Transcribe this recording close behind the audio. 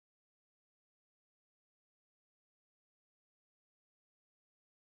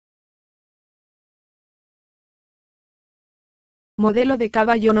modelo de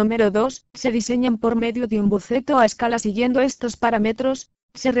caballo número 2, se diseñan por medio de un boceto a escala siguiendo estos parámetros.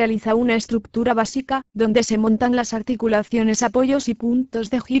 Se realiza una estructura básica, donde se montan las articulaciones, apoyos y puntos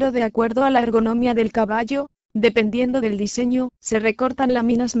de giro de acuerdo a la ergonomía del caballo. Dependiendo del diseño, se recortan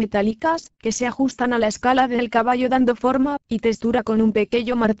láminas metálicas, que se ajustan a la escala del caballo dando forma y textura con un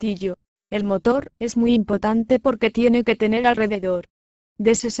pequeño martillo. El motor es muy importante porque tiene que tener alrededor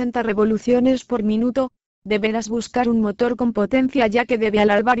de 60 revoluciones por minuto. Deberás buscar un motor con potencia ya que debe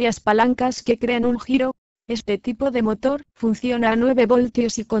alar varias palancas que crean un giro. Este tipo de motor funciona a 9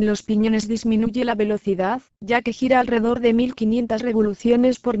 voltios y con los piñones disminuye la velocidad, ya que gira alrededor de 1500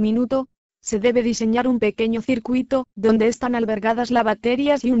 revoluciones por minuto. Se debe diseñar un pequeño circuito, donde están albergadas las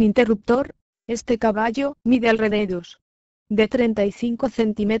baterías y un interruptor. Este caballo mide alrededor de 35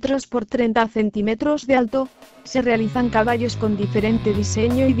 centímetros por 30 centímetros de alto. Se realizan caballos con diferente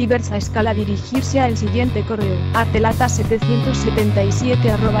diseño y diversa escala. Dirigirse al siguiente correo,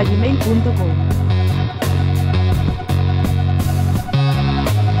 artelata777@gmail.com.